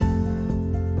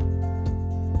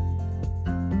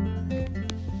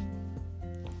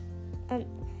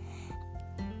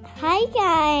Hi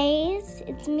guys,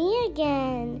 it's me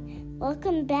again.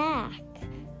 Welcome back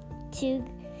to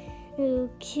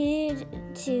Kid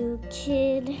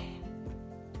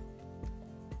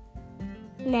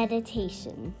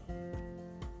Meditation.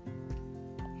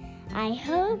 I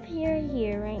hope you're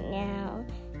here right now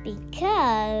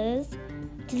because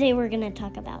today we're going to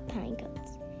talk about pine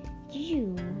cones.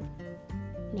 You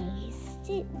may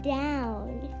sit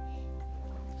down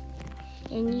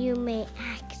and you may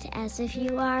act as if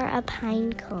you are a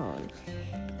pine cone.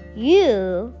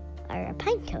 You are a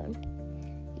pine cone.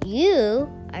 You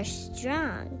are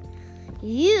strong.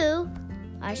 You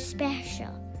are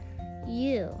special.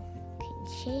 You can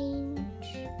change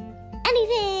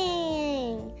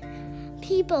anything.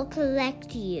 People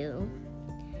collect you.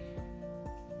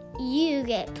 You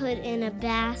get put in a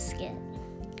basket.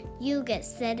 You get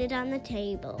set it on the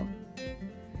table.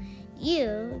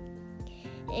 You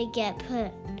get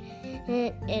put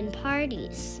in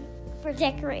parties for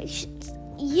decorations.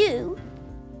 You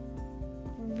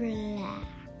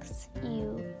relax.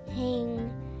 You hang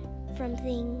from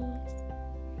things.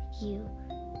 You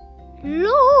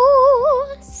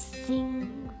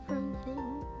sing from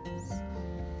things.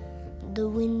 The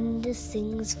wind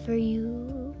sings for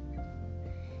you.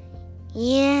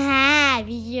 You have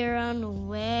your own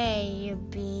way of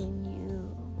being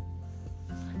you.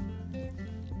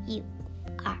 You.